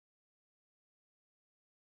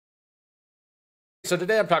So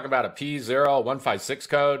today I'm talking about a P0156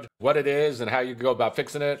 code, what it is and how you go about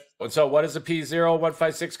fixing it. And so what is a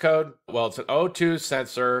P0156 code? Well, it's an O2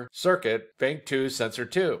 sensor circuit, bank 2, sensor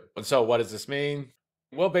 2. And so what does this mean?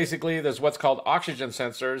 Well, basically, there's what's called oxygen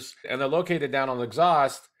sensors, and they're located down on the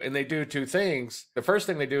exhaust, and they do two things. The first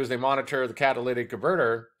thing they do is they monitor the catalytic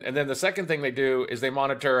converter, and then the second thing they do is they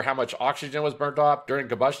monitor how much oxygen was burnt off during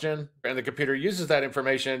combustion, and the computer uses that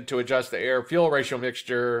information to adjust the air-fuel ratio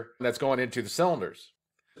mixture that's going into the cylinders.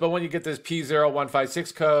 But when you get this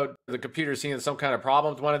P0156 code, the computer's seeing some kind of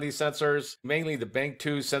problem with one of these sensors, mainly the bank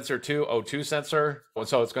 2 sensor 2 O2 sensor, and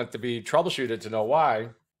so it's going to be troubleshooted to know why.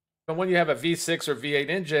 And when you have a V6 or V8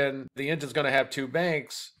 engine, the engine's going to have two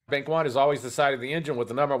banks. Bank 1 is always the side of the engine with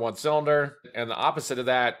the number 1 cylinder, and the opposite of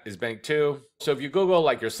that is bank 2. So if you Google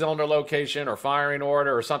like your cylinder location or firing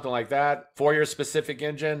order or something like that for your specific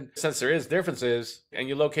engine, since there is differences, and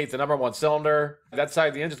you locate the number 1 cylinder, that side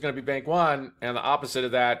of the engine is going to be bank 1, and the opposite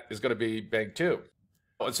of that is going to be bank 2.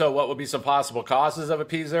 And so what would be some possible causes of a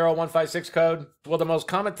P0156 code? Well, the most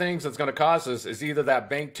common things that's going to cause this is either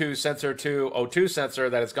that bank 2 sensor 2 O2 sensor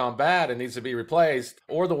that has gone bad and needs to be replaced,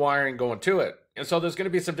 or the wiring going to it. And so there's going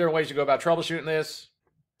to be some different ways you go about troubleshooting this.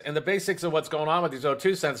 And the basics of what's going on with these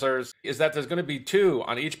O2 sensors is that there's going to be 2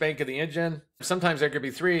 on each bank of the engine. Sometimes there could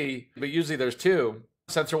be 3, but usually there's 2.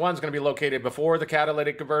 Sensor 1 is going to be located before the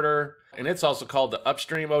catalytic converter, and it's also called the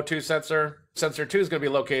upstream O2 sensor. Sensor 2 is going to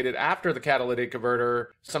be located after the catalytic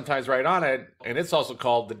converter, sometimes right on it, and it's also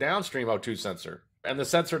called the downstream O2 sensor. And the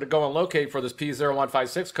sensor to go and locate for this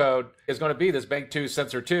P0156 code is going to be this bank 2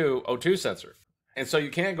 sensor 2 O2 sensor. And so you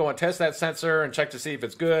can go and test that sensor and check to see if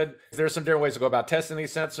it's good. There's some different ways to go about testing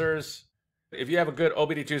these sensors. If you have a good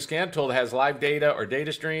OBD2 scan tool that has live data or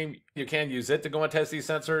data stream, you can use it to go and test these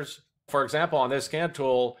sensors. For example, on this scan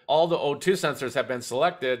tool, all the O2 sensors have been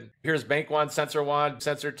selected. Here's bank 1,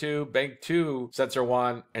 sensor 2, bank 2, sensor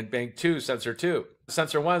 1, and bank 2, sensor 2.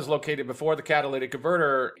 Sensor 1 is located before the catalytic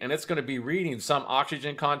converter, and it's going to be reading some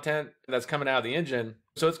oxygen content that's coming out of the engine.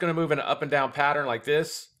 So it's going to move in an up and down pattern like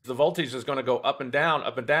this. The voltage is going to go up and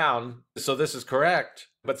down. So this is correct.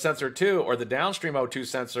 But sensor 2, or the downstream O2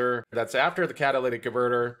 sensor that's after the catalytic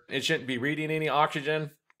converter, it shouldn't be reading any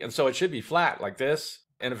oxygen. And so it should be flat like this.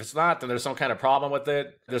 And if it's not, then there's some kind of problem with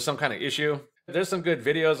it. There's some kind of issue. There's some good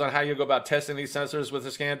videos on how you go about testing these sensors with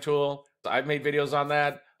the scan tool. I've made videos on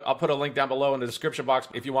that. I'll put a link down below in the description box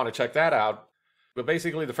if you want to check that out. But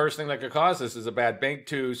basically, the first thing that could cause this is a bad bank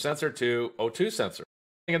 2 sensor 2 O2 sensor.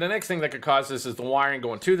 And the next thing that could cause this is the wiring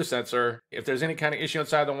going to the sensor. If there's any kind of issue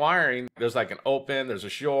inside the wiring, there's like an open, there's a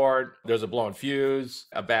short, there's a blown fuse,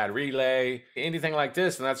 a bad relay, anything like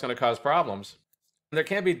this, and that's going to cause problems. There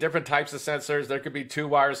can be different types of sensors. There could be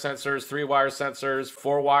 2-wire sensors, 3-wire sensors,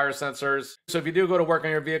 4-wire sensors. So if you do go to work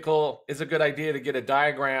on your vehicle, it's a good idea to get a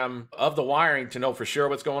diagram of the wiring to know for sure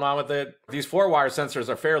what's going on with it. These 4-wire sensors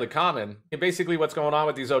are fairly common. And basically what's going on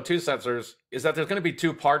with these O2 sensors is that there's going to be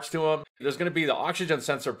 2 parts to them. There's going to be the oxygen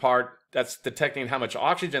sensor part that's detecting how much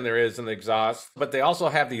oxygen there is in the exhaust, but they also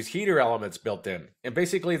have these heater elements built in. And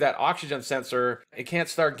basically that oxygen sensor, it can't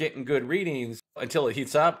start getting good readings until it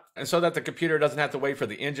heats up. And so that the computer doesn't have to wait for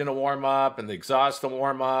the engine to warm up and the exhaust to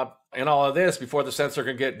warm up and all of this before the sensor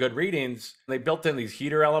can get good readings. They built in these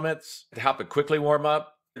heater elements to help it quickly warm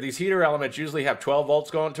up. These heater elements usually have 12 volts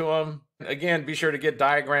going to them. Again, be sure to get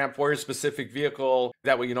diagram for your specific vehicle.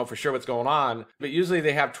 That way you know for sure what's going on. But usually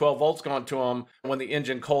they have 12 volts going to them when the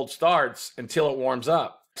engine cold starts until it warms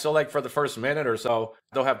up. So like for the first minute or so,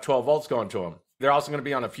 they'll have 12 volts going to them. They're also going to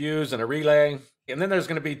be on a fuse and a relay. And then there's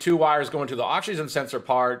going to be 2 wires going to the oxygen sensor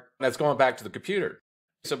part that's going back to the computer.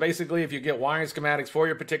 So basically, if you get wiring schematics for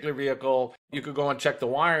your particular vehicle, you could go and check the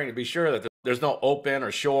wiring to be sure that there's no open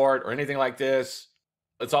or short or anything like this.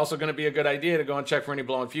 It's also going to be a good idea to go and check for any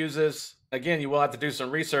blown fuses. Again, you will have to do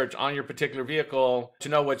some research on your particular vehicle to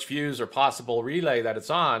know which fuse or possible relay that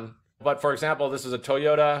it's on. But for example, this is a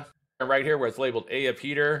Toyota, and right here where it's labeled AF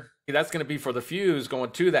heater, that's going to be for the fuse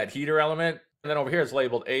going to that heater element. And then over here it's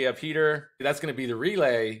labeled AF heater. That's going to be the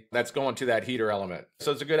relay that's going to that heater element.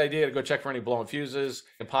 So it's a good idea to go check for any blown fuses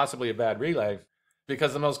and possibly a bad relay,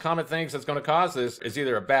 because the most common things that's going to cause this is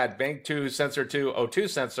either a bad bank 2 sensor 2 O2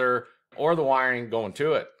 sensor or the wiring going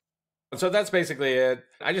to it. And so that's basically it.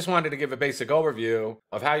 I just wanted to give a basic overview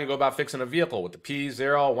of how you go about fixing a vehicle with the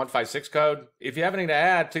P0156 code. If you have anything to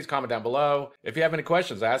add, please comment down below. If you have any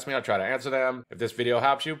questions, ask me. I'll try to answer them. If this video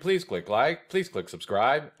helps you, please click like, please click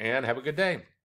subscribe, and have a good day.